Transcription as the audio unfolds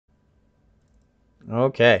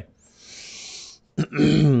Okay.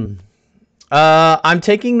 I'm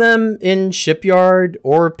taking them in shipyard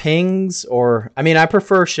or pings, or I mean, I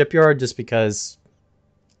prefer shipyard just because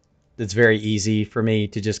it's very easy for me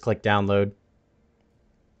to just click download.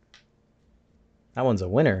 That one's a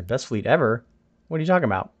winner. Best fleet ever. What are you talking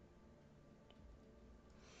about?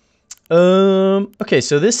 Okay,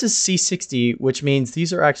 so this is C60, which means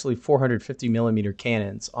these are actually 450 millimeter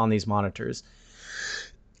cannons on these monitors.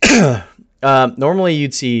 Normally,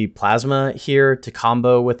 you'd see plasma here to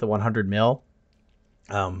combo with the 100 mil.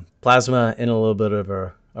 Plasma in a little bit of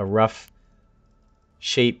a rough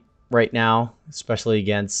shape right now, especially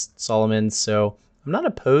against Solomons. So I'm not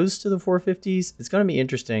opposed to the 450s. It's going to be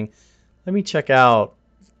interesting. Let me check out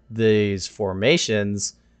these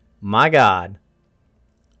formations. My God.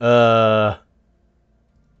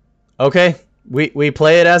 Okay. We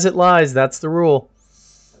play it as it lies. That's the rule.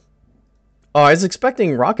 Oh, I was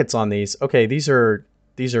expecting rockets on these. Okay, these are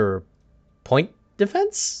point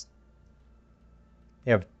defense.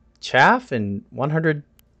 They have chaff and 100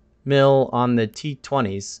 mil on the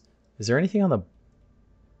T20s. Is there anything on the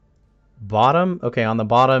bottom? Okay, on the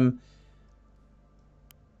bottom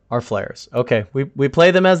are flares. Okay, we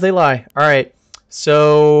play them as they lie. All right.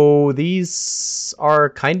 So these are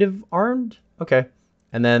kind of armed. Okay.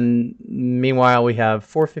 And then meanwhile we have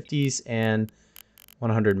 450s and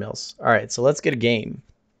 100 mils. All right, so let's get a game.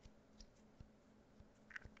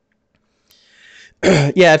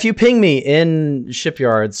 Yeah, if you ping me in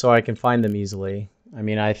shipyards so I can find them easily. I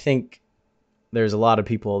mean, I think there's a lot of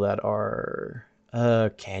people that are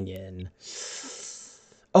Canyon.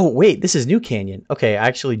 Oh, wait, this is New Canyon. Okay, I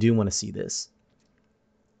actually do want to see this.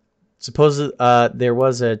 Suppose there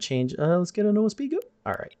was a change. Let's get an OSP go.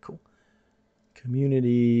 All right, cool.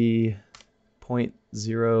 Community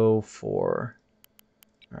 0.04.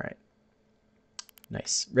 All right.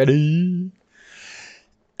 Nice. Ready?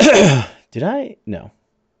 Did I? No.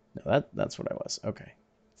 No, that's what I was. Okay.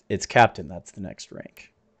 It's captain. That's the next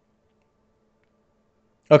rank.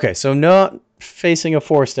 Okay, so not facing a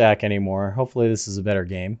 4-stack anymore. Hopefully this is a better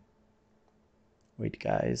game. Wait,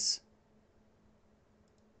 guys.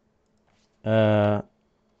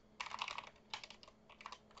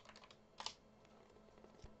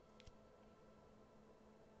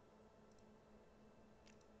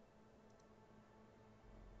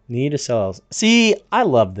 Need to sell. See, I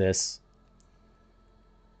love this.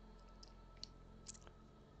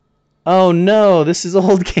 Oh no, this is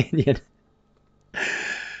Old Canyon.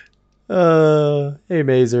 Hey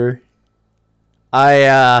Mazer.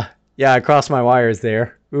 Yeah, I crossed my wires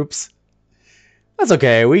there. Oops. That's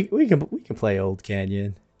okay. We can play Old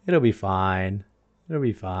Canyon. It'll be fine. It'll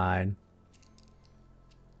be fine.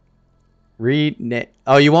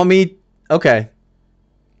 Oh, you want me? Okay.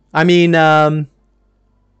 I mean,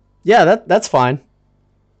 yeah, that's fine.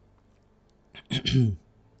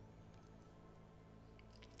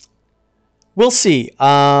 We'll see.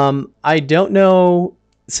 I don't know.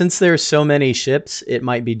 Since there's so many ships, it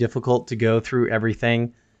might be difficult to go through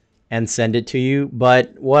everything and send it to you.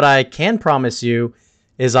 But what I can promise you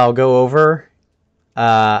is I'll go over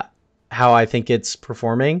how I think it's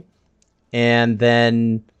performing, and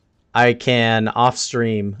then I can off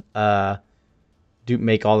stream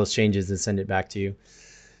make all those changes and send it back to you.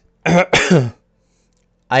 I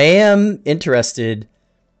am interested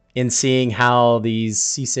in seeing how these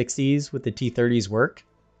C60s with the T30s work.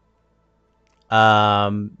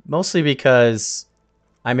 Mostly because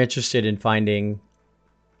I'm interested in finding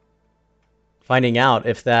out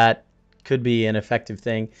if that could be an effective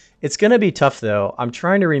thing. It's gonna be tough though. I'm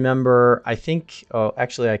trying to remember. I think. Oh,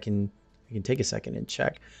 actually, I can take a second and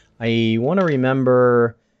check. I want to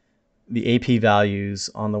remember the AP values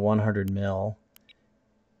on the 100 mil.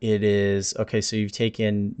 It is okay. So you've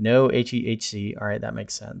taken no HEHC. All right, that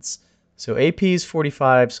makes sense. So AP is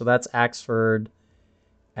 45. So that's Axford.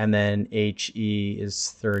 And then HE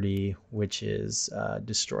is 30, which is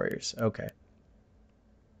destroyers. Okay.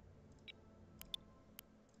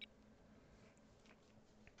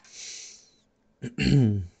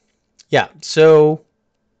 Yeah, so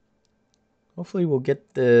hopefully we'll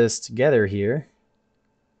get this together here.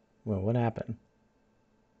 Well, what happened?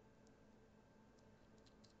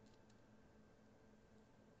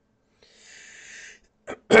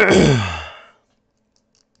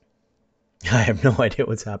 I have no idea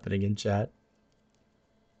what's happening in chat.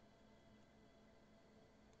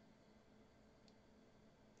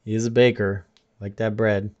 He is a baker. Like that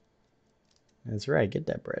bread. That's right, get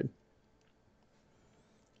that bread.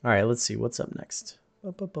 All right, let's see what's up next.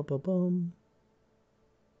 All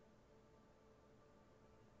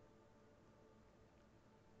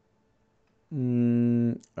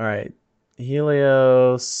right.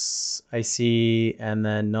 Helios, I see, and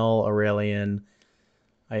then Null Aurelian,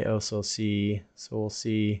 I also see. So we'll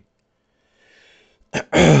see.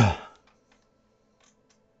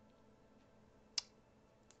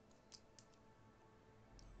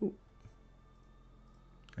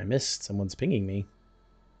 I missed. Someone's pinging me.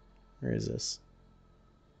 Where is this?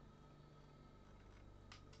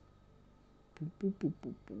 Boop, boop, boop,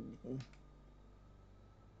 boop, boop.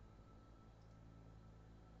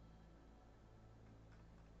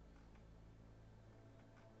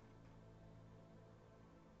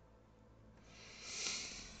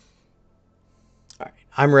 All right,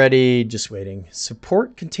 I'm ready. Just waiting.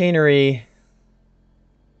 Support containery.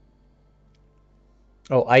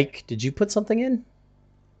 Oh, Ike, did you put something in?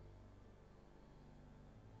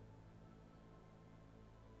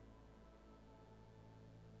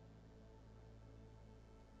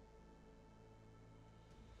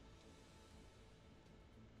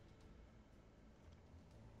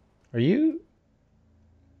 Are you?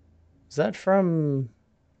 Is that from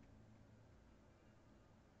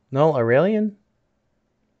Null Aurelian?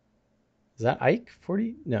 Is that Ike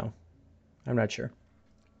 40? No, I'm not sure.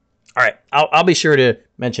 All right, I'll be sure to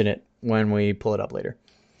mention it when we pull it up later.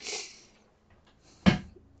 All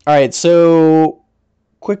right, so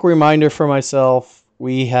quick reminder for myself.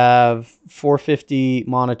 We have 450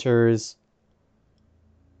 monitors.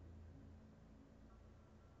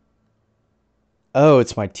 Oh,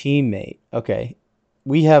 it's my teammate. Okay.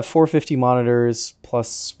 We have 450 monitors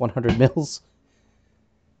plus 100 mils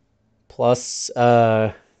plus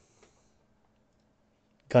gun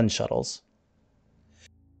shuttles.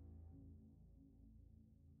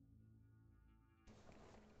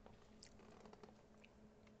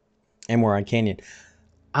 And we're on Canyon.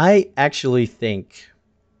 I actually think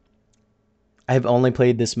I've only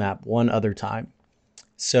played this map one other time.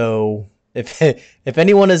 So if if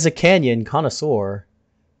anyone is a Canyon connoisseur,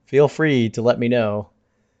 feel free to let me know.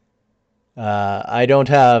 I don't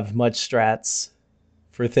have much strats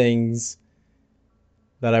for things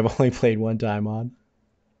that I've only played one time on.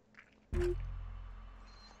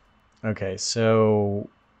 Okay, so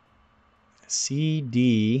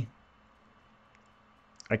CD.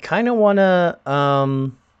 I kind of want to,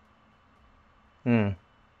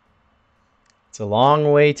 it's a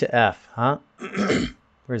long way to F, huh?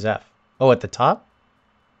 Where's F? Oh, at the top?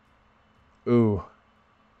 Ooh.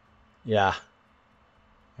 Yeah.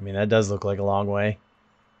 I mean, that does look like a long way.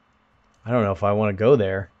 I don't know if I want to go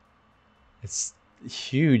there. It's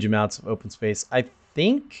huge amounts of open space. I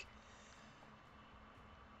think...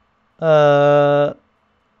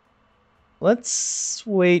 let's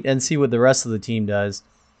wait and see what the rest of the team does.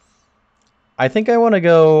 I think I want to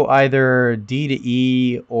go either D to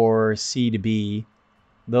E or C to B.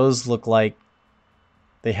 Those look like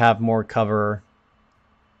they have more cover.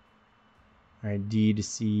 All right, D to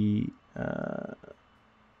C. All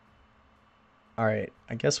right,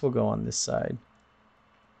 I guess we'll go on this side.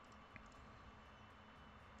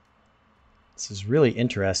 This is really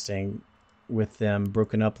interesting with them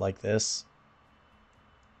broken up like this.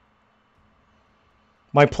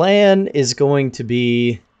 My plan is going to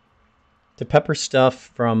be to pepper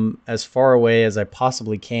stuff from as far away as I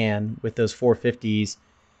possibly can with those 450s,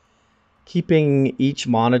 keeping each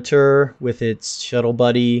monitor with its shuttle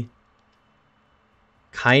buddy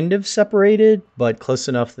kind of separated, but close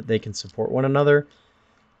enough that they can support one another.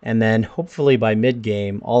 And then hopefully by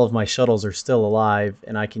mid-game, all of my shuttles are still alive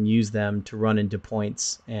and I can use them to run into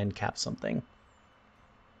points and cap something.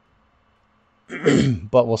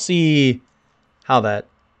 But we'll see how that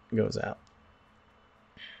goes out.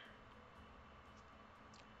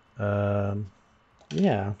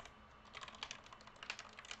 Yeah.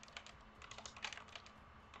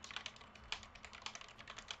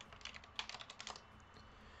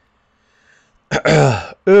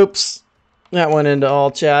 Oops. That went into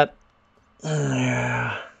all chat.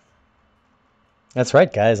 Yeah. That's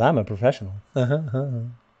right, guys. I'm a professional.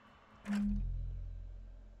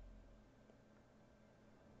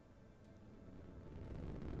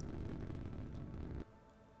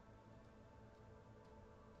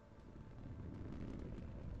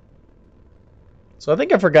 So I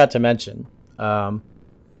think I forgot to mention, other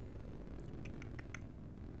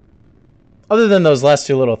than those last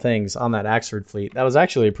two little things on that Axford fleet, that was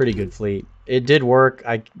actually a pretty good fleet. It did work.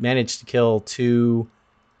 I managed to kill 2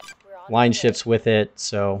 line ships with it,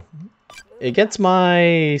 so it gets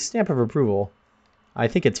my stamp of approval. I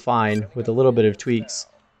think it's fine with a little bit of tweaks.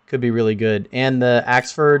 Could be really good. And the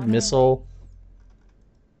Axford missile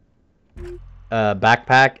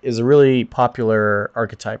backpack is a really popular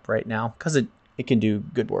archetype right now because it can do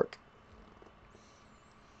good work.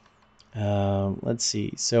 Let's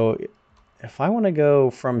see. So if I want to go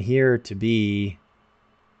from here to B,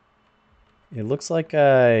 it looks like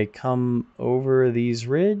I come over these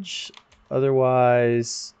ridge.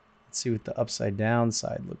 Otherwise, let's see what the upside down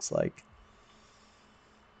side looks like.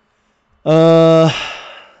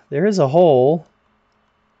 There is a hole.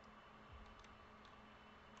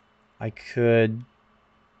 I could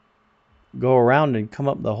go around and come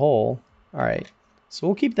up the hole. All right, so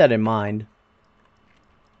we'll keep that in mind.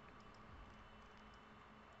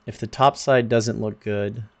 If the top side doesn't look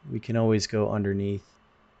good, we can always go underneath.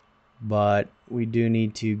 But we do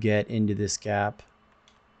need to get into this gap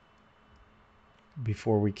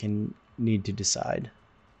before we can need to decide.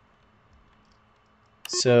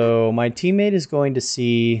 So my teammate is going to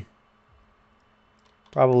see,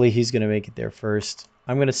 probably he's going to make it there first.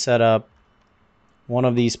 I'm going to set up one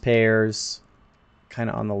of these pairs kind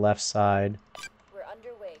of on the left side. We're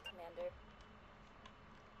underway, Commander.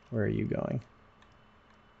 Where are you going?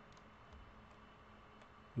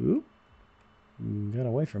 Oop. Got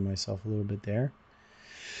away from myself a little bit there.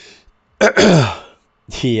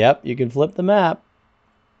 Yep, you can flip the map.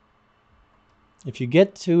 If you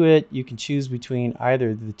get to it, you can choose between either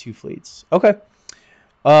of the two fleets. Okay.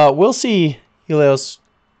 We'll see, Helios.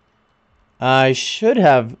 I should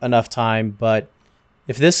have enough time, but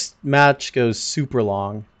if this match goes super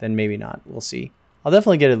long, then maybe not. We'll see. I'll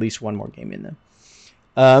definitely get at least one more game in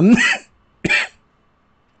them.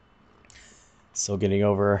 Still getting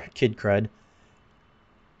over kid cred.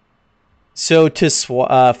 So to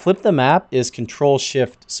flip the map is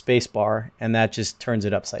Control-Shift spacebar, and that just turns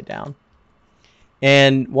it upside down.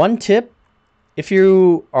 And one tip, if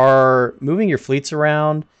you are moving your fleets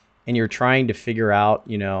around and you're trying to figure out,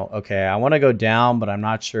 you know, okay, I want to go down, but I'm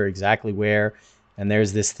not sure exactly where, and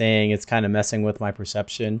there's this thing, it's kind of messing with my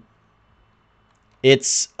perception.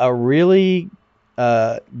 It's a really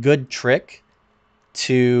good trick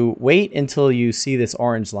to wait until you see this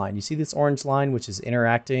orange line. You see this orange line, which is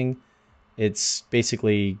interacting. It's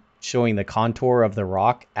basically showing the contour of the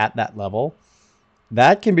rock at that level.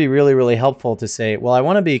 That can be really, really helpful to say, well, I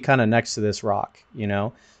want to be kind of next to this rock, you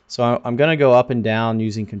know? So I'm going to go up and down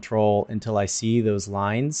using control until I see those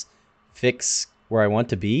lines fix where I want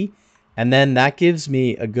to be. And then that gives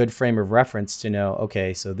me a good frame of reference to know,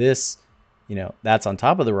 okay, so this, you know, that's on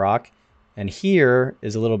top of the rock, and here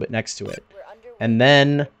is a little bit next to it. And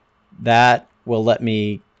then that will let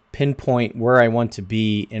me pinpoint where I want to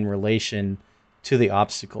be in relation to the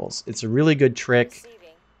obstacles. It's a really good trick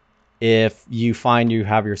if you find you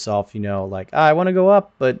have yourself, you know, like, I want to go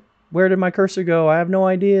up, but where did my cursor go? I have no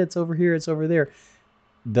idea. It's over here. It's over there.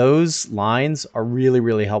 Those lines are really,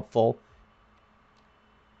 really helpful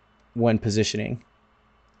when positioning.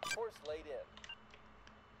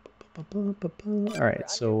 All right,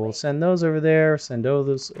 so we'll send those over there. Send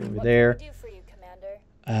those over there.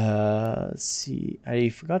 Let's see. I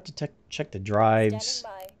forgot to check the drives.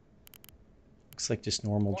 Looks like just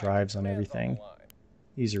normal drives on everything.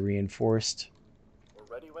 These are reinforced.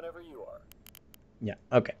 We're ready whenever you are. Yeah,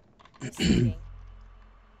 okay.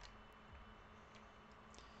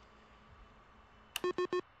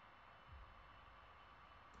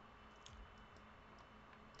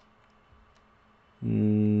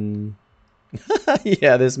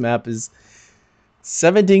 Yeah, this map is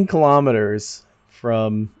 17 kilometers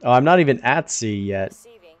from... Oh, I'm not even at sea yet.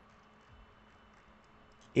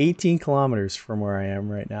 18 kilometers from where I am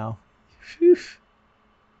right now. Whew.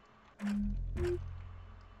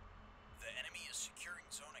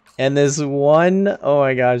 And this one... Oh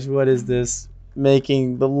my gosh, what is this?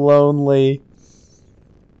 Making the lonely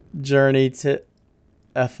journey to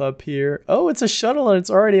F up here. Oh, it's a shuttle and it's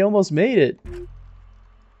already almost made it.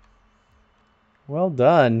 Well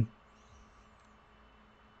done.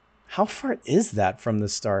 How far is that from the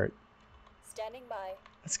start? Standing by.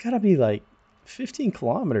 That's gotta be like 15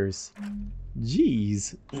 kilometers.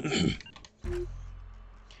 Jeez.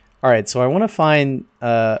 All right, so I want to find,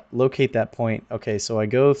 locate that point. Okay, so I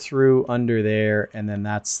go through under there, and then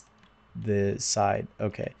that's the side.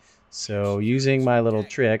 Okay, so using my little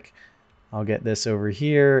trick, I'll get this over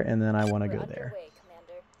here, and then I want to go there.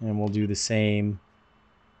 And we'll do the same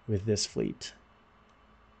with this fleet.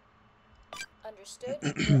 Understood.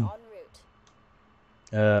 We're en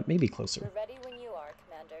route. Maybe closer. We're ready when you are,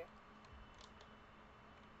 Commander.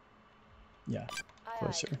 Yeah,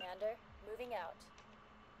 closer. Aye, Commander. Moving out.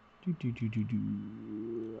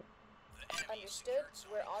 Understood.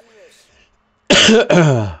 We're en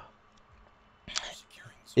route.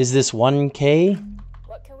 Is this 1K?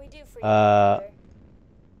 What can we do for you, Commander?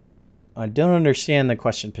 I don't understand the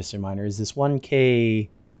question, Piston Miner. Is this 1K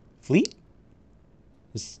fleet?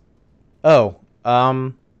 Oh,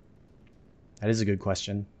 that is a good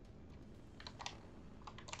question.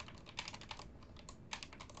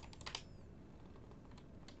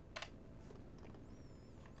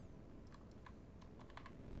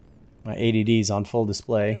 My ADD's on full We're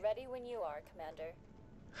display. ready when you are, Commander.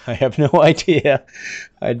 I have no idea.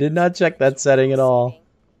 I did not check that setting at all.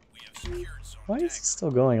 Receiving. Why is it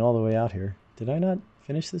still going all the way out here? Did I not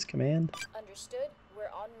finish this command? Understood. We're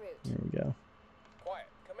en route. Here we go. Quiet.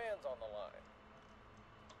 Command's on the line.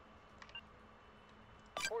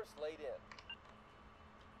 Course laid in.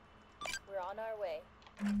 We're on our way.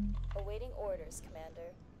 Awaiting orders,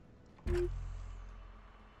 Commander.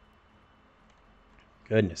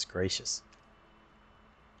 Goodness gracious.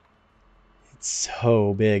 It's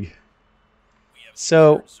so big.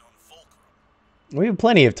 So we have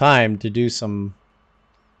plenty of time to do some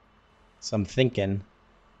thinking.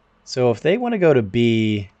 So if they want to go to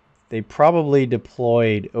B, they probably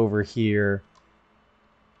deployed over here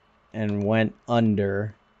and went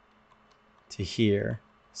under to here.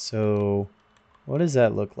 So what does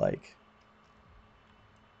that look like?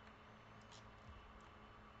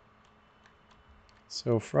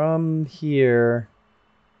 So from here,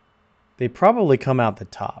 they probably come out the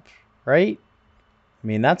top, right? I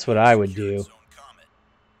mean, that's what I would do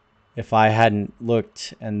if I hadn't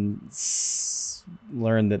looked and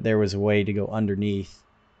learned that there was a way to go underneath.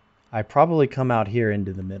 I probably come out here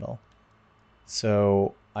into the middle.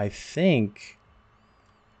 So I think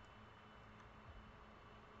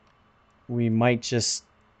we might just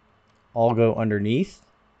all go underneath.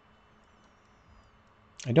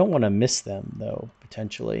 I don't want to miss them, though,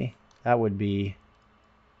 potentially. That would be...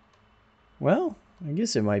 Well, I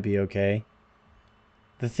guess it might be okay.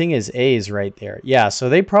 The thing is, A is right there. Yeah, so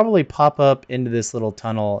they probably pop up into this little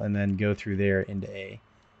tunnel and then go through there into A.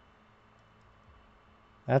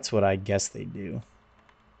 That's what I guess they do.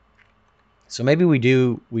 So maybe we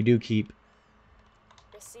do keep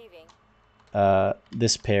Receiving.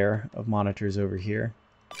 this pair of monitors over here,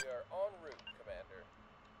 We are en route, Commander.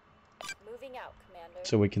 Moving out, Commander.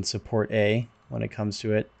 so we can support A when it comes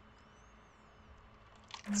to it.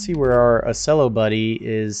 Let's see where our Ocello buddy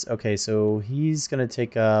is. Okay, so he's going to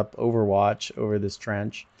take up Overwatch over this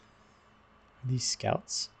trench. Are these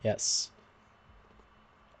scouts? Yes.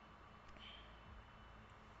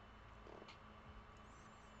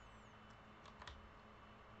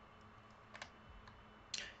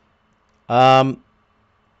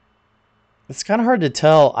 It's kind of hard to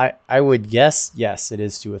tell. I would guess, yes, it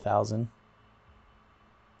is to 1,000.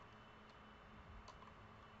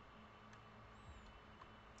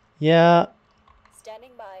 Yeah.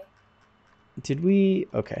 Standing by. Did we?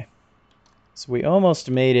 Okay. So we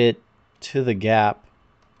almost made it to the gap.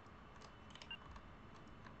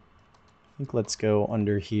 I think let's go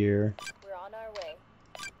under here. We're on our way.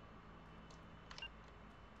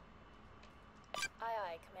 Aye,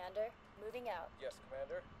 aye, Commander. Moving out. Yes,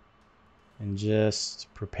 Commander. And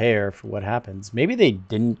just prepare for what happens. Maybe they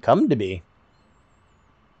didn't come to be.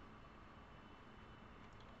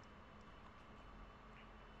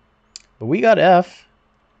 But we got F.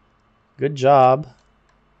 Good job.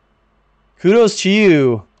 Kudos to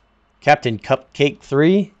you, Captain Cupcake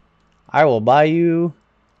 3. I will buy you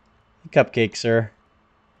a cupcake, sir.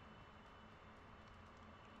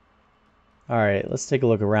 Alright, let's take a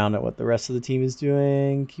look around at what the rest of the team is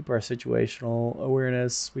doing. Keep our situational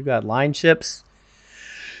awareness. We've got line ships.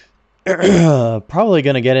 Probably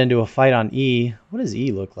going to get into a fight on E. What does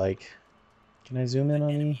E look like? Can I zoom in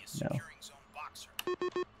on E? No.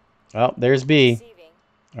 Oh, there's B. Receiving.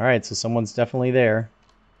 Alright, so someone's definitely there.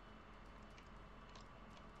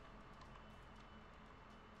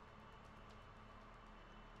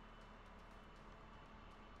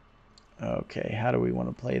 Okay, how do we want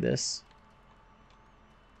to play this?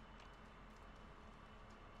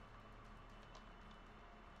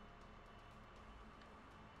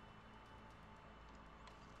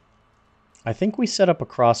 I think we set up a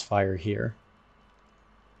crossfire here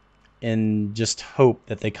and just hope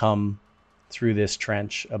that they come through this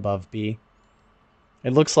trench above B.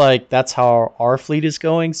 It looks like that's how our fleet is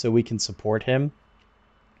going, so we can support him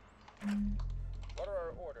What are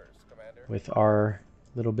our orders, Commander? with our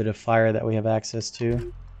little bit of fire that we have access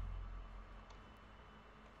to.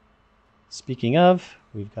 Speaking of,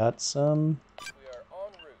 we've got some... We are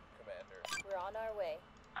en route, Commander. We're on our way.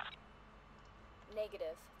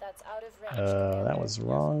 Negative. That's out of range. that Commander. was the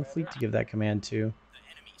wrong fleet to give that command to.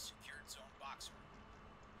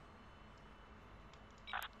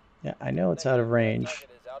 Yeah, I know it's out of range. Target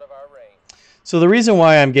is out of our range. So the reason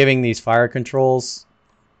why I'm giving these fire controls,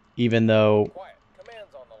 even though Quiet.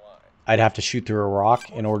 Command's on the line. I'd have to shoot through a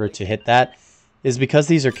rock in order to hit that, is because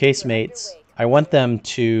these are casemates. I want them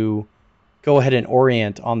to go ahead and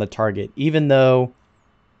orient on the target. Even though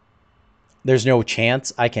there's no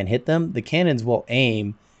chance I can hit them, the cannons will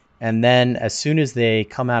aim, and then as soon as they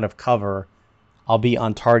come out of cover, I'll be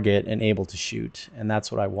on target and able to shoot, and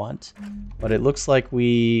that's what I want. But it looks like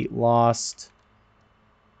we lost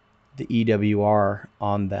the EWR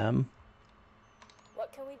on them.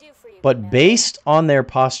 What can we do for you, But Commander? based on their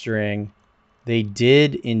posturing, they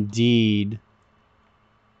did indeed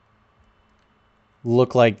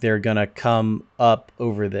look like they're gonna come up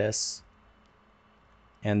over this.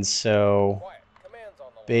 And so, Quiet. Command's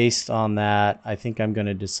on the line. based on that, I think I'm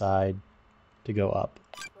gonna decide to go up.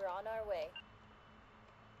 We're on our way.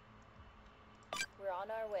 We're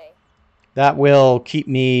on our way. That will keep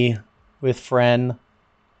me with Fren.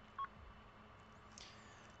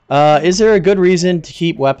 Is there a good reason to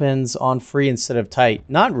keep weapons on free instead of tight?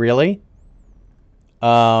 Not really.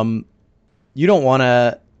 You don't want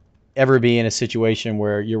to ever be in a situation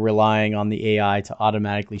where you're relying on the AI to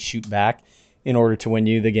automatically shoot back in order to win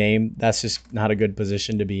you the game. That's just not a good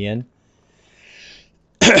position to be in.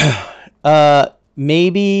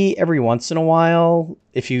 Maybe every once in a while,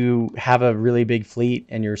 if you have a really big fleet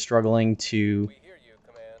and you're struggling to We hear you,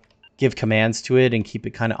 Command. give commands to it and keep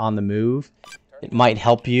it kind of on the move, it Turning might up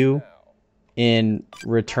help the you engines in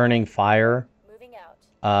returning fire, Moving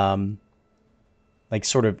out. like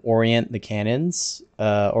sort of orient the cannons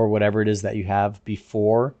or whatever it is that you have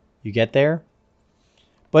before you get there.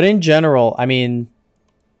 But in general, I mean,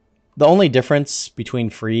 the only difference between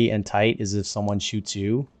free and tight is if someone shoots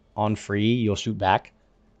you on free, you'll shoot back.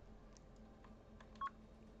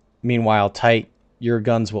 Meanwhile, tight, your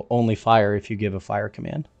guns will only fire if you give a fire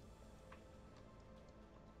command.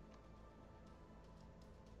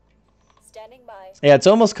 Standing by. Yeah, it's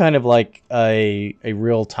almost kind of like a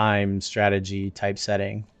real-time strategy type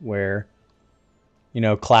setting where, you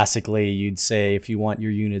know, classically you'd say if you want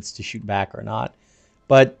your units to shoot back or not.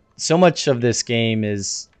 But so much of this game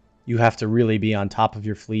is you have to really be on top of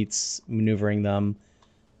your fleets, maneuvering them,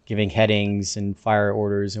 giving headings and fire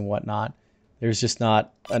orders and whatnot. There's just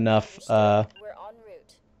not enough Understood. We're en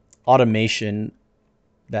route. automation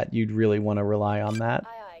that you'd really want to rely on that. Aye,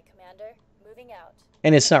 aye, Commander. Moving out.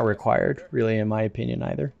 And it's not required, really, in my opinion,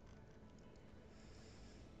 either.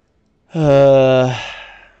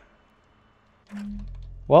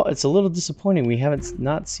 Well, it's a little disappointing. We haven't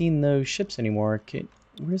not seen those ships anymore.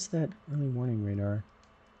 Where's that early warning radar?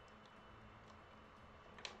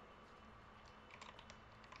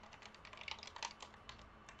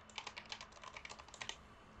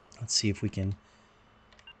 Let's see if we can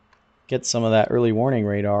get some of that early warning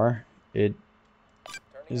radar. It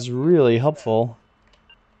Turning is up the really engines helpful.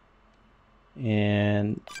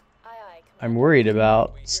 And Aye, aye, I'm Commander. worried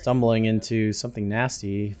about stumbling into something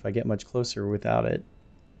nasty if I get much closer without it.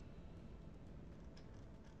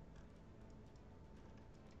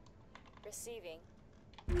 Receiving.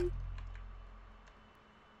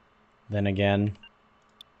 Then again,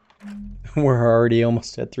 we're already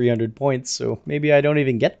almost at 300 points, so maybe I don't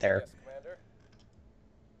even get there. Yes,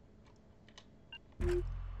 Commander.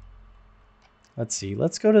 Let's see.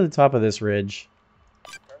 Let's go to the top of this ridge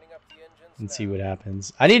Turning up the engines and see now. what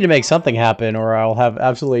happens. I need to make something happen or I'll have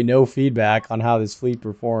absolutely no feedback on how this fleet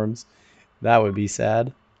performs. That would be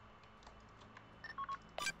sad.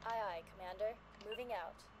 Aye, aye, Commander. Moving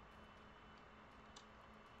out.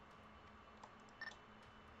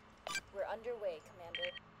 We're underway,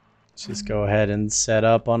 Commander. Let's just go ahead and set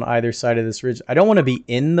up on either side of this ridge. I don't want to be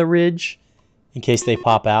in the ridge in case they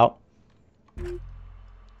pop out.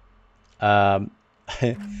 I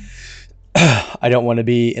don't want to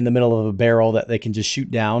be in the middle of a barrel that they can just shoot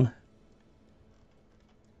down.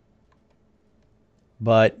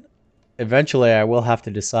 But eventually I will have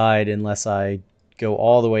to decide unless I go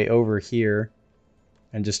all the way over here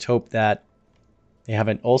and just hope that they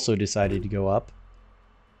haven't also decided to go up.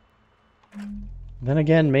 Then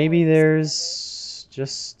again, maybe there's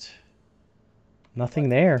just nothing What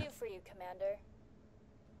can we there. do for you, Commander?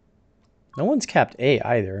 No one's capped A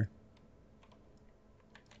either.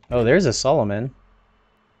 Oh, there's a Solomon.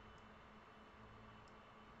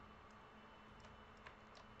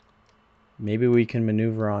 Maybe we can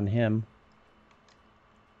maneuver on him.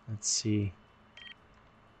 Let's see.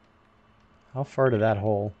 How far to that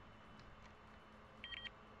hole?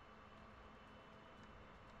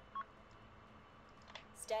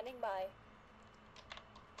 Standing by.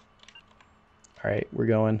 Alright, we're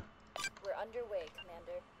going. We're underway,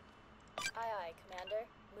 Commander. Aye, aye, Commander.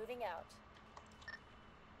 Moving out.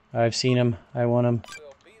 I've seen him. I want him.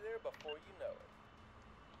 We'll be there before you know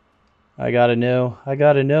it. I gotta know. I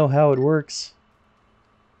gotta know how it works.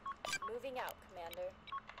 Moving out, Commander.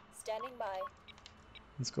 Standing by.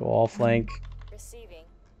 Let's go all flank. Receiving.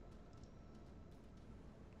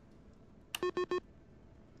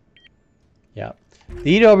 Yeah.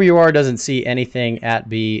 The EWR doesn't see anything at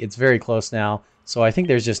B. It's very close now. So I think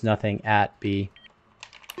there's just nothing at B.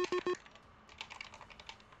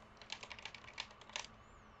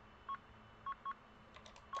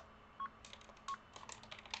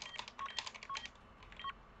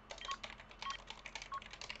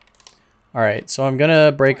 Alright, so I'm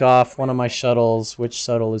gonna break off one of my shuttles. Which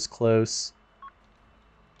shuttle is close?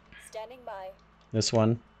 Standing by. This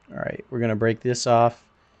one. Alright, we're gonna break this off.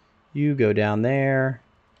 You go down there.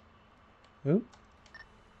 Oop.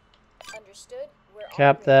 Understood. We're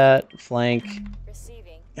Cap en route. that, flank,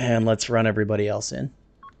 Receiving. and let's run everybody else in.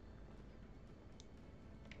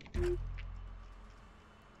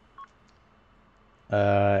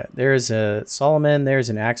 There's a Solomon, there's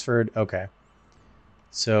an Axford. Okay.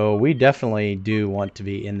 So we definitely do want to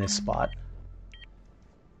be in this spot.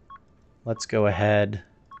 Let's go ahead,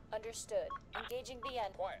 Understood. Engaging the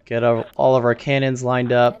end. get all of our cannons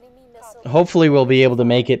lined up. Enemy missile. Hopefully we'll be able to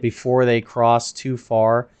make it before they cross too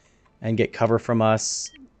far and get cover from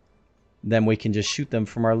us. Then we can just shoot them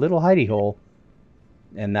from our little hidey hole.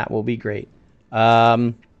 And that will be great.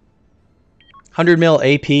 100 mil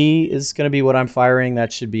AP is going to be what I'm firing.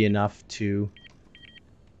 That should be enough to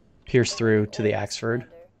pierce through to the Axford.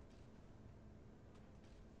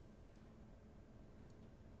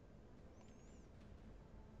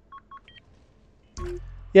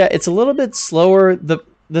 Yeah, it's a little bit slower.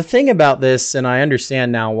 The thing about this, and I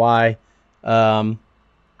understand now why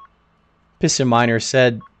Piston Miner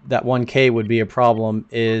said that 1K would be a problem,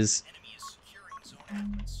 is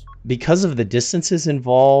because of the distances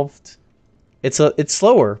involved. It's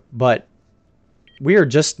slower, but we are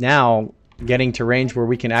just now getting to range where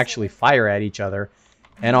we can actually fire at each other,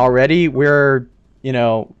 and already we're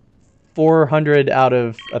 400 out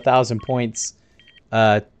of 1,000 points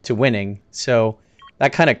to winning. So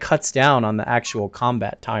that kind of cuts down on the actual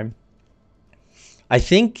combat time. I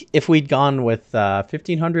think if we'd gone with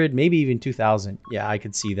 1,500, maybe even 2,000, yeah, I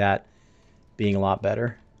could see that being a lot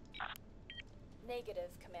better. Negative,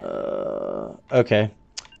 Commander. Okay.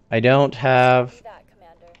 I don't have Copy that,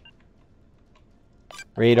 Commander.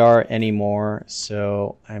 radar anymore,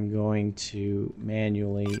 so I'm going to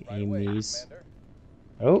manually Right aim away, these. Commander.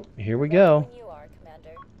 Oh, here we go. When you are,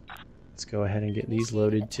 Commander. Let's go ahead and get these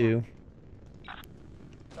loaded too.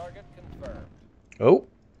 Target confirmed. Oh,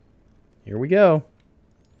 here we go.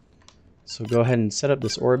 So go ahead and set up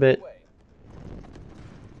this orbit. Way.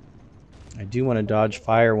 I do want to dodge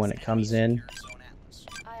fire when it comes in.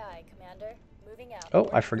 Aye, aye, Commander. Moving out. Oh,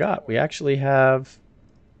 I forgot. We actually have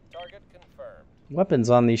Target confirmed. weapons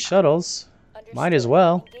on these shuttles. Understood. Might as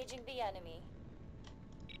well. Engaging the enemy.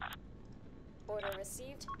 Order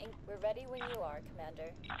received. We're ready when you are, Commander.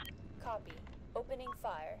 Copy. Opening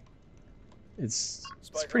fire. It's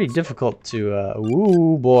pretty difficult to,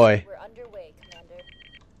 ooh boy. We're underway, Commander.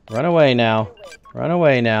 Run away now. Underway, Commander. Run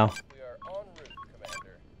away now. We are en route,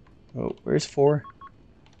 Commander. Oh, where's 4?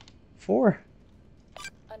 4?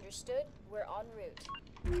 Understood. We're en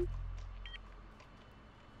route.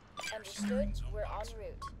 Understood. We're en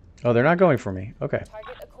route. Oh, they're not going for me. Okay.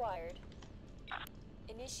 Target acquired.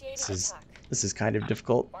 Initiating This attack. is kind of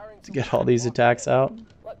difficult Firing to get all these attacks out.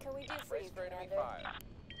 What can we do for you, Brace for enemy Commander? fire.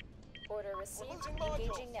 Order received. losing modules.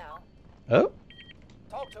 Engaging now. Oh,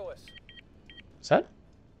 Talk to us. is that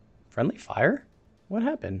friendly fire? What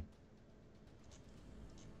happened?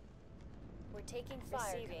 We're taking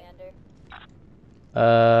fire,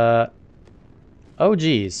 Commander. Oh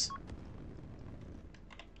geez.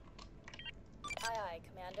 Aye, aye,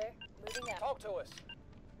 Commander. Moving out. Talk to us.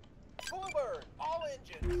 Full burn. All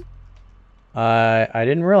engines. I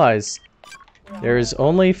didn't realize We're on there's our way.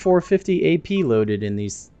 only 450 AP loaded in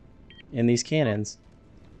these cannons.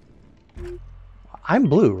 I'm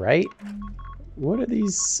blue, right? What are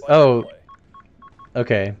these? Oh, Play.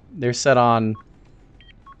 okay. They're set on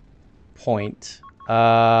point.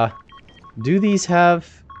 Do these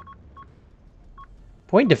have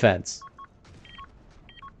point defense?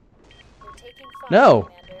 We're taking fire, No.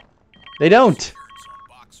 Commander. They don't.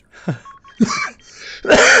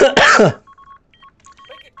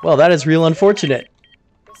 Well, that is real unfortunate.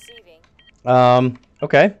 Receiving.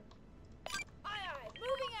 Okay. Aye, aye.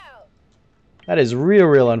 Moving out. That is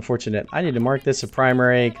real unfortunate. I need to mark this a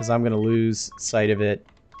primary because I'm going to lose sight of it.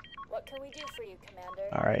 What can we do for you, Commander?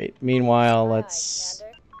 All right. Meanwhile, Aye, aye, let's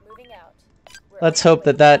Commander. Moving out. We're let's on hope our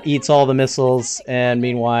that that way. eats all the missiles, and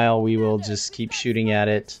meanwhile we will just keep shooting at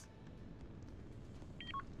it.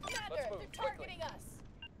 Commander, Let's move they're quickly. targeting us.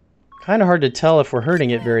 Kind of hard to tell if we're hurting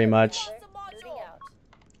it very much. Moving out.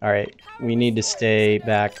 All right. We need to stay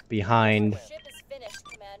back behind. Ship is finished,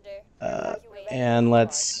 Commander. Uh, Evacuate and when you are,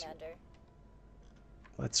 let's- Commander.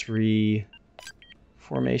 Let's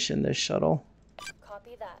reformation this shuttle.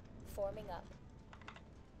 Copy that. Forming up.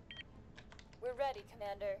 ready,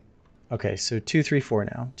 Commander. Okay, so 2, 3, 4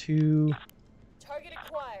 now. 2, Target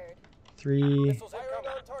acquired. 3, Missiles incoming.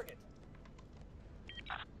 On target.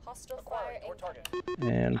 Hostile Acquiring fire toward target.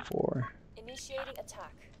 and 4. Initiating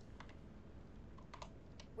attack.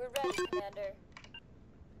 We're ready, Commander.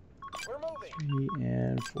 We're moving. 3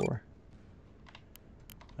 and 4.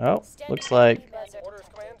 Oh, Standing looks by, like Commander. Orders,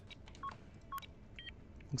 command.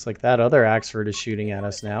 that other Axford is shooting at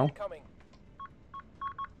us Missile now. incoming.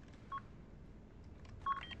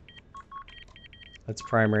 Let's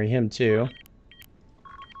primary him too.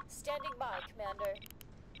 Standing by, Commander.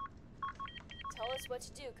 Tell us what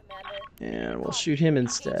to do, Commander. And we'll shoot him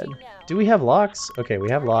instead. Do we have locks? Okay, we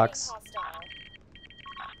have Targeting locks. hostile.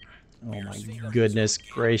 Oh my goodness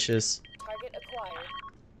gracious. Target acquired.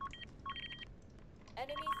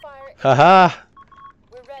 Enemy fire. Haha!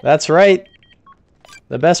 We're ready, That's right.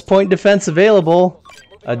 The best point defense available.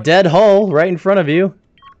 A dead hull right in front of you.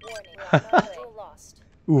 Warning. Module lost.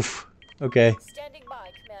 Oof. Okay. Standing by,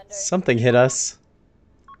 Commander. Something hit us.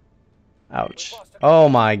 Ouch. Oh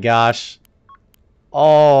my gosh.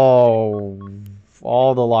 Oh.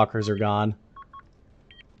 All the lockers are gone.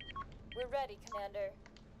 We're ready, Commander.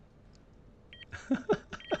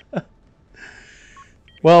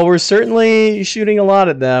 Well, we're certainly shooting a lot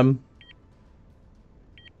at them.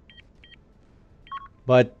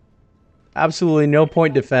 But absolutely no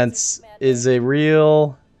point defense is a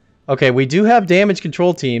real... Okay, we do have damage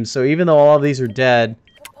control teams, so even though all of these are dead,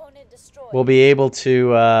 Component destroyed. we'll be able to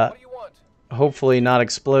What do you want? hopefully not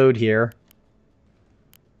explode here.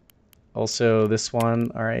 Also, this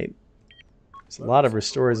one, alright. There's a lot of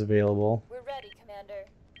restores available. We're ready, Commander.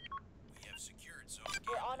 We have secured zone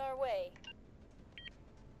We're on our way.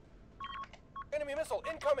 Enemy missile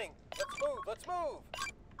incoming. Let's move. Let's move.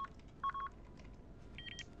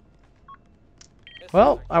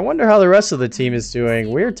 Well, I wonder how the rest of the team is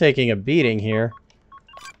doing. We're taking a beating here.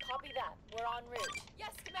 Copy that. We're en route.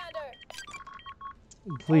 Yes, Commander.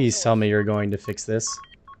 Please tell me you're going to fix this.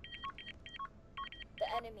 The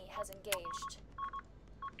enemy has engaged.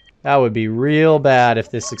 That would be real bad if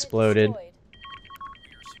this Component exploded. destroyed.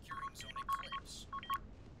 We are securing zone eclipse.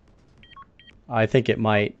 I think it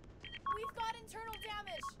might. We've got internal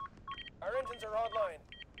damage. Our engines are online.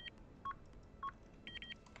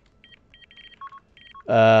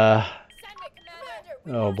 Send it, Commander.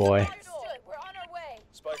 We Oh have boy. understood. We're on our way.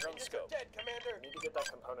 Spiker on the scope. Dead, Commander. Need to get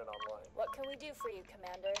that component online. What can we do for you,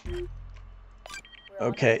 Commander? We're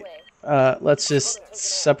Okay. on our way. Let's just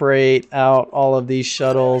separate out all of these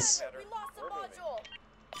shuttles. We lost the module.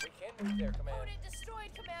 We can move there, command. Component destroyed,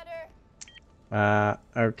 Commander.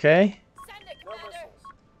 Okay. Send it, No Commander.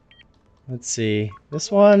 missiles. Let's see.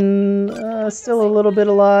 This one, still a little bit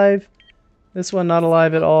alive. This one not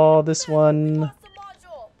alive at all. This We one... lost the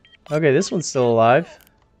module. Okay, this one's still alive.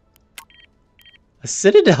 A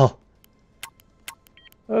citadel.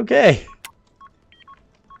 Okay.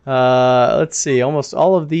 Let's see. Almost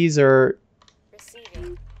all of these are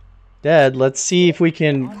Receiving. dead. Let's see if we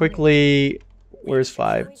can quickly... Where's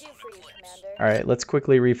What can 5? we do for you, Commander? Alright, let's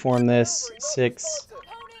quickly reform this. 6, Component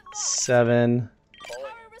lost. 7, Power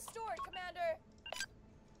restored, Commander.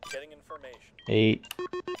 Getting information. 8.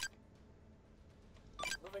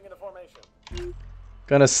 Moving into formation.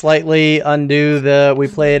 Gonna slightly undo the we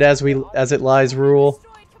play it as it lies rule.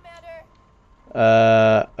 Destroyed,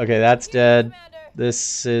 Commander. Okay, that's dead. Commander.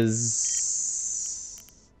 This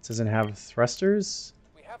doesn't have thrusters.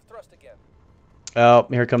 We have thrust again. Oh,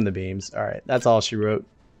 here come the beams. Alright, that's all she wrote.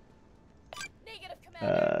 Negative,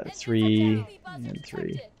 Commander. Engines 3 are down. Buzzer and 3.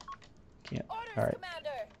 detected. Can't. Orders, Alright. Commander.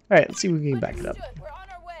 Alright, let's see if we can back it up. Understood. We're on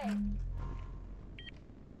our way.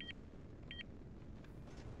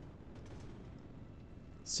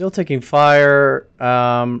 Still taking fire.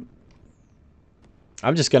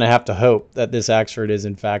 I'm just gonna have to hope that this Axford is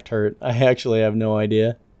in fact hurt. I actually have no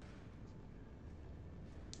idea.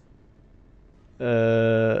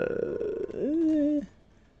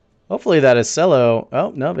 Hopefully that is Cello.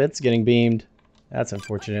 Oh, no, it's getting beamed. That's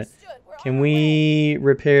unfortunate. Understood. We're on Can our way. we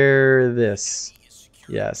repair this?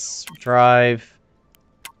 Yes. Drive.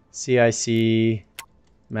 CIC.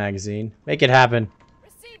 Magazine. Make it happen.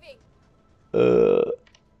 Receiving. Uh,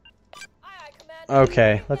 Aye, aye, Commander.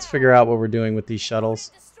 okay, let's figure out what we're doing with these shuttles.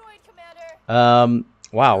 Destroyed, Commander.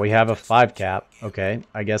 Wow, we have a 5 cap. Okay,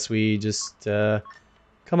 I guess we just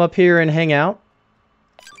come up here and hang out.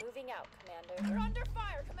 Moving out, Commander. We're under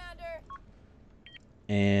fire, Commander.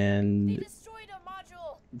 They And destroyed a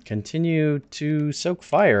module. continue to soak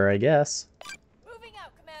fire, I guess. Moving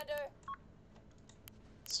out, Commander.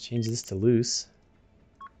 Let's change this to loose.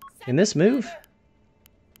 Send Can this it, move? Commander.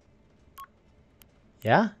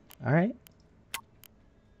 Yeah? Alright.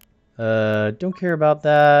 Don't care about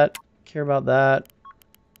that. Care about that.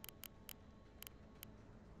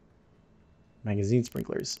 Magazine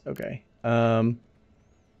sprinklers. Okay. Yeah,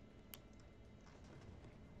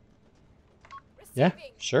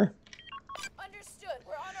 Receiving. sure. Understood.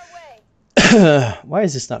 We're on our way. Why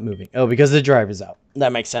is this not moving? Oh, because the driver's out.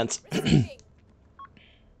 That makes sense. Receiving.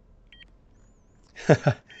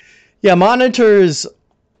 Yeah, monitors,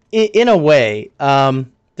 in a way,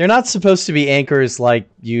 they're not supposed to be anchors like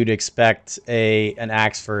you'd expect an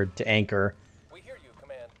Axford to anchor. We hear you,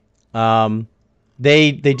 Command.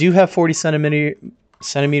 They do have 40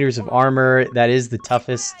 centimeters of armor. That is the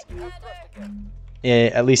toughest, You have thrust again.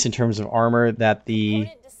 at least in terms of armor, that the...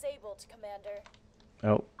 Component disabled, Commander.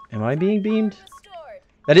 Oh, am I being beamed? Power restored.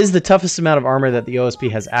 That is the toughest amount of armor that the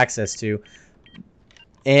OSP has access to.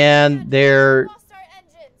 And they're Lost our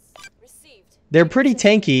engines. Received. pretty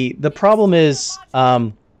tanky. The problem is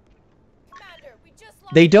Commander, we just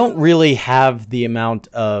lost they don't power. really have the amount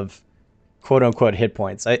of quote-unquote hit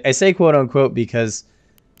points. I say quote-unquote because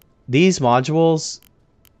these modules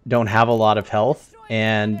don't have a lot of health, Destroy,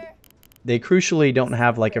 and Commander. they crucially don't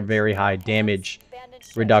have like a very high damage Abandoned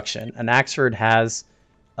ship. reduction. An Axford has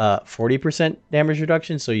 40% damage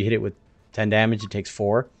reduction, so you hit it with 10 damage, it takes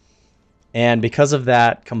 4. And because of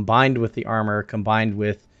that, combined with the armor, combined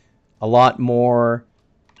with a lot more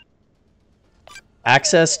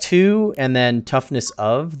access to and then toughness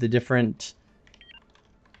of the different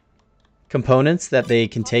components that they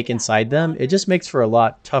can take inside them, it just makes for a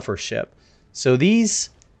lot tougher ship. So these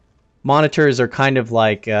monitors are kind of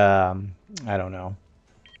like, I don't know,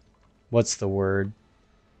 what's the word?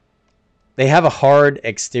 They have a hard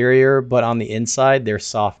exterior, but on the inside, they're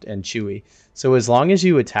soft and chewy. So as long as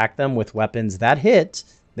you attack them with weapons that hit,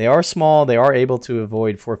 they are small, they are able to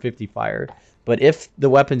avoid 450 fire. But if the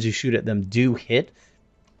weapons you shoot at them do hit,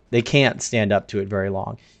 they can't stand up to it very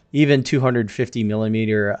long. Even 250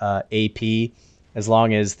 millimeter AP, as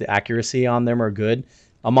long as the accuracy on them are good,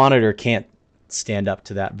 a monitor can't stand up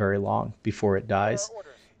to that very long before it dies. Our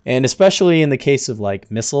orders. And especially in the case of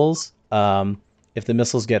like missiles, if the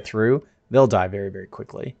missiles get through, they'll die very, very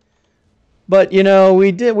quickly. But you know,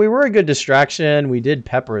 we were a good distraction. We did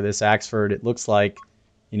pepper this Axford. It looks like,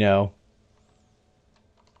 you know,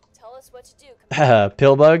 Tell us what to do, Commander.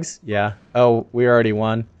 pill bugs. Yeah. Oh, we already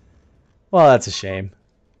won. Well, that's a shame.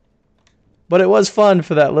 But it was fun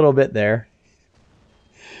for that little bit there.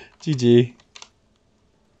 GG.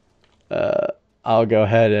 I'll go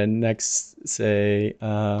ahead and next say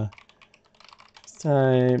this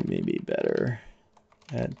time maybe better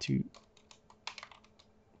at 2K.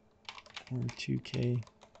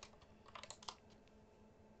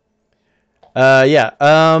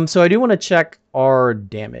 Yeah. So I do want to check our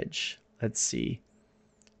damage. Let's see.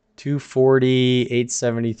 240,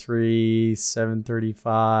 873,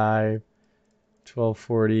 735,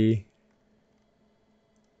 1240.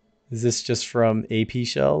 Is this just from AP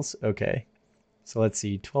shells? Okay. So let's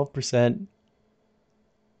see. 12%.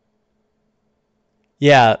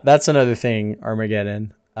 Yeah, that's another thing,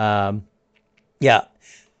 Armageddon. Yeah.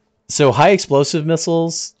 So high explosive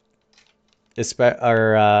missiles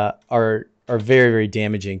are very, very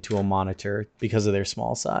damaging to a monitor because of their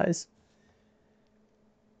small size.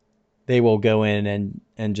 They will go in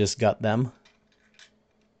and just gut them.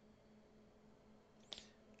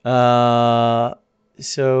 So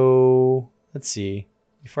let's see.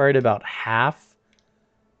 We fired about half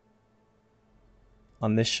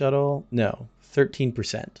on this shuttle. No,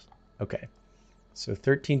 13%. Okay. So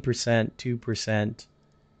 13%, 2%,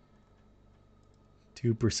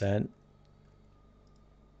 2%,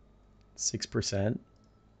 6%.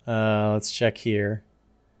 Let's check here.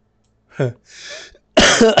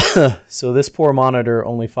 So this poor monitor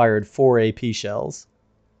only fired 4 AP shells.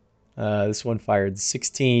 This one fired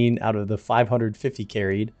 16 out of the 550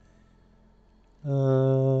 carried.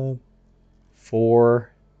 4,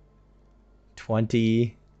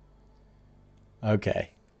 20. Okay.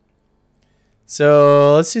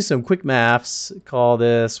 So let's do some quick maths. Call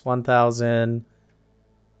this 1,000,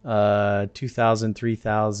 2,000,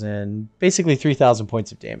 3,000. Basically 3,000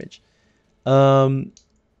 points of damage.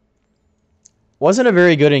 Wasn't a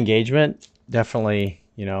very good engagement. Definitely,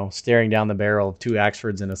 you know, staring down the barrel of 2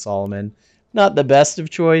 Axfords and a Solomon. Not the best of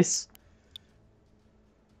choice.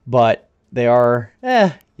 But they are,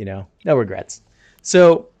 you know, no regrets.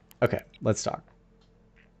 So, okay, let's talk.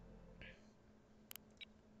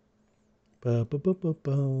 What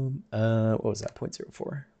was that?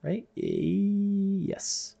 0.04, right?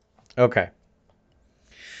 Yes. Okay.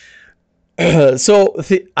 So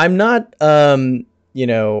I'm not, you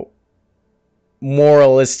know,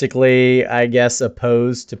 moralistically, I guess,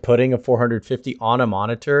 opposed to putting a 450 on a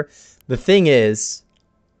monitor. The thing is,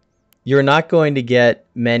 you're not going to get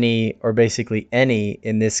many, or basically any,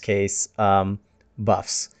 in this case,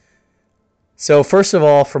 buffs. So first of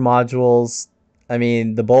all, for modules, I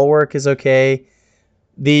mean, the bulwark is okay.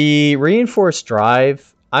 The reinforced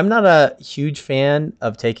drive, I'm not a huge fan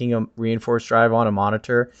of taking a reinforced drive on a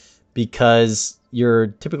monitor because you're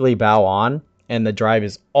typically bow on and the drive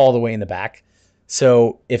is all the way in the back.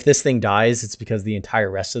 So if this thing dies, it's because the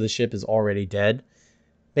entire rest of the ship is already dead.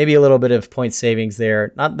 Maybe a little bit of point savings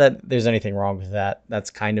there. Not that there's anything wrong with that. That's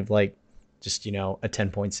kind of like just, you know, a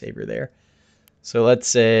 10-point saver there. So let's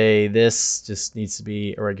say this just needs to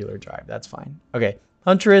be a regular drive. That's fine. Okay.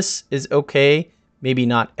 Huntress is okay. Maybe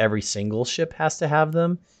not every single ship has to have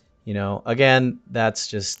them. You know, again, that's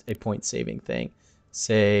just a point saving thing.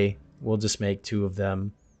 Say we'll just make 2 of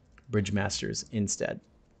them Bridge Masters instead.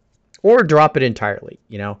 Or drop it entirely,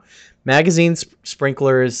 you know. Magazine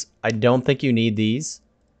sprinklers, I don't think you need these.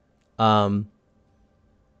 You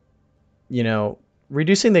know,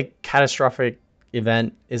 reducing the catastrophic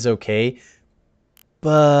event is okay,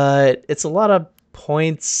 but it's a lot of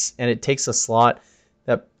points and it takes a slot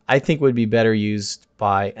that I think would be better used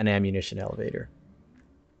by an ammunition elevator.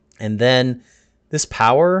 And then this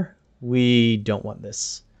power, we don't want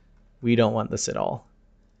this. We don't want this at all.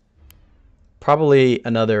 Probably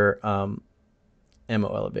another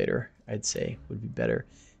ammo elevator, I'd say, would be better.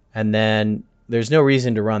 And then there's no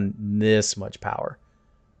reason to run this much power.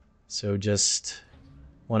 So just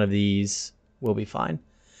one of these will be fine.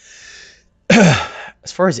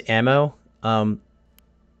 As far as ammo, so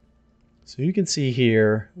you can see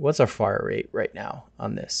here, what's our fire rate right now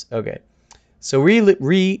on this? Okay, so we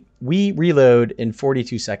reload in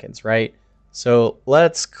 42 seconds, right? So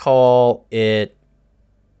let's call it,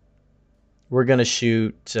 we're going to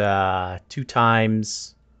shoot 2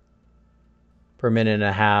 times per minute and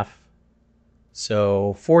a half.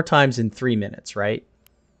 So 4 times in 3 minutes, right?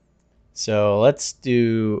 So let's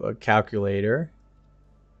do a calculator.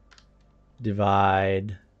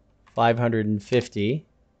 Divide 550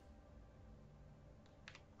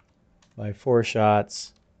 by 4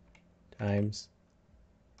 shots times,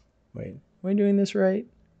 wait, am I doing this right?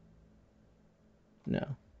 No.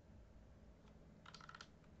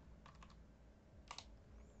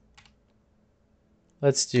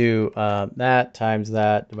 Let's do that times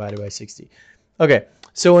that divided by 60. Okay,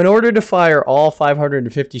 so in order to fire all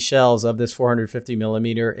 550 shells of this 450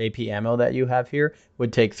 millimeter AP ammo that you have here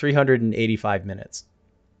would take 385 minutes.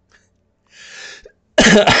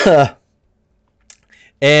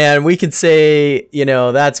 And we could say, you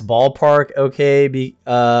know, that's ballpark okay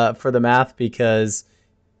for the math, because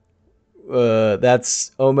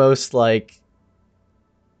that's almost like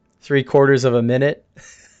 3/4 of a minute.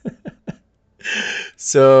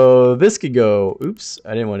 So this could go, oops,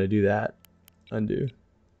 I didn't want to do that. Undo.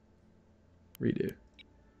 Redo.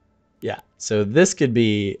 Yeah, so this could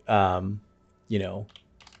be, you know,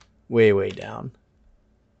 way, way down.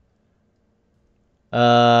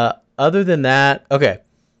 Other than that, okay.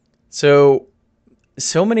 So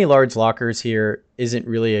many large lockers here isn't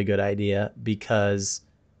really a good idea because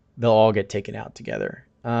they'll all get taken out together.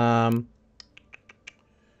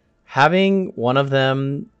 Having one of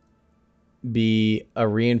them be a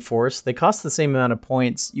reinforced, they cost the same amount of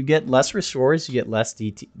points. You get less restores, you get less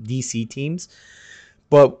DC teams.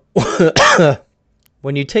 But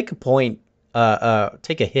when you take a point,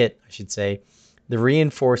 take a hit, I should say, the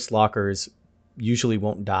reinforced lockers usually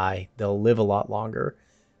won't die. They'll live a lot longer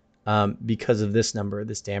because of this number,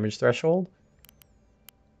 this damage threshold.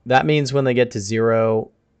 That means when they get to 0,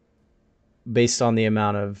 based on the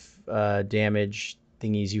amount of damage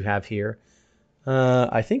thingies you have here,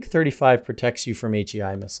 I think 35 protects you from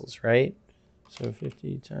HEI missiles, right? So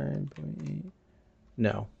 50 times 0.8.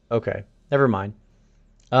 No. Okay. Never mind.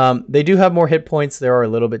 They do have more hit points. They are a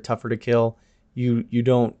little bit tougher to kill. You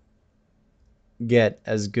don't get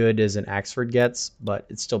as good as an Axford gets, but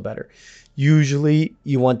it's still better. Usually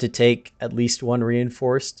you want to take at least 1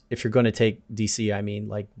 reinforced. If you're going to take DC, I mean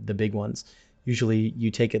like the big ones. Usually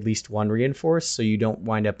you take at least 1 reinforced so you don't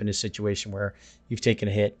wind up in a situation where you've taken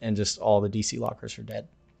a hit and just all the DC lockers are dead.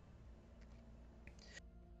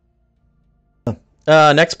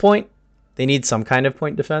 Next point, they need some kind of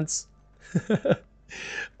point defense.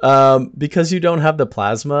 Because you don't have the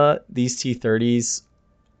plasma, these T-30s,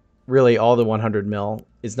 really all the 100 mil,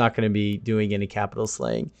 is not going to be doing any capital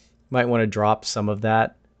slaying. You might want to drop some of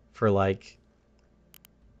that for like,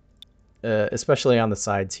 especially on the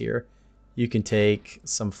sides here. You can take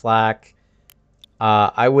some flak.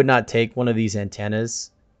 I would not take one of these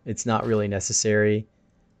antennas. It's not really necessary.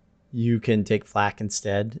 you can take flak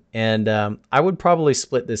instead. And I would probably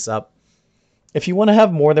split this up. If you want to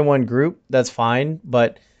have more than one group, that's fine.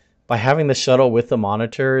 But by having the shuttle with the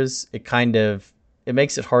monitors, it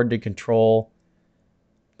makes it hard to control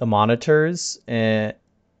the monitors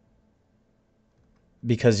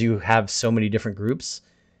because you have so many different groups.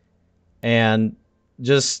 And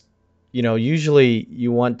just, usually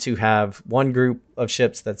you want to have one group of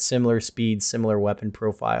ships that's similar speed, similar weapon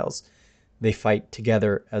profiles. They fight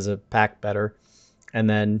together as a pack better. And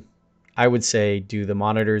then I would say do the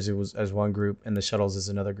monitors as one group and the shuttles as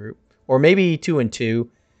another group. Or maybe 2 and 2,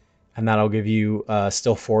 and that'll give you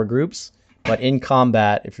still 4 groups. But in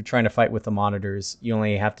combat, if you're trying to fight with the monitors, you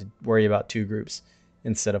only have to worry about 2 groups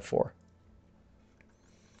instead of 4.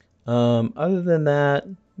 Other than that,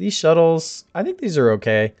 these shuttles, I think these are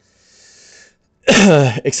okay.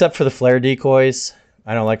 Except for the flare decoys.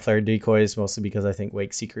 I don't like flare decoys, mostly because I think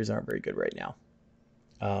wake seekers aren't very good right now.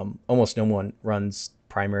 Almost no one runs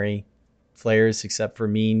primary flares except for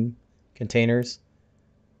mean containers.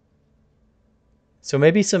 So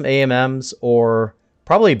maybe some AMMs, or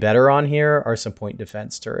probably better on here are some point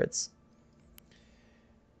defense turrets.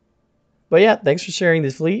 But yeah, thanks for sharing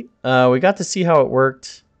this fleet. We got to see how it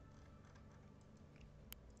worked.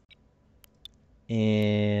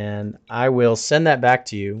 And I will send that back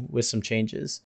to you with some changes.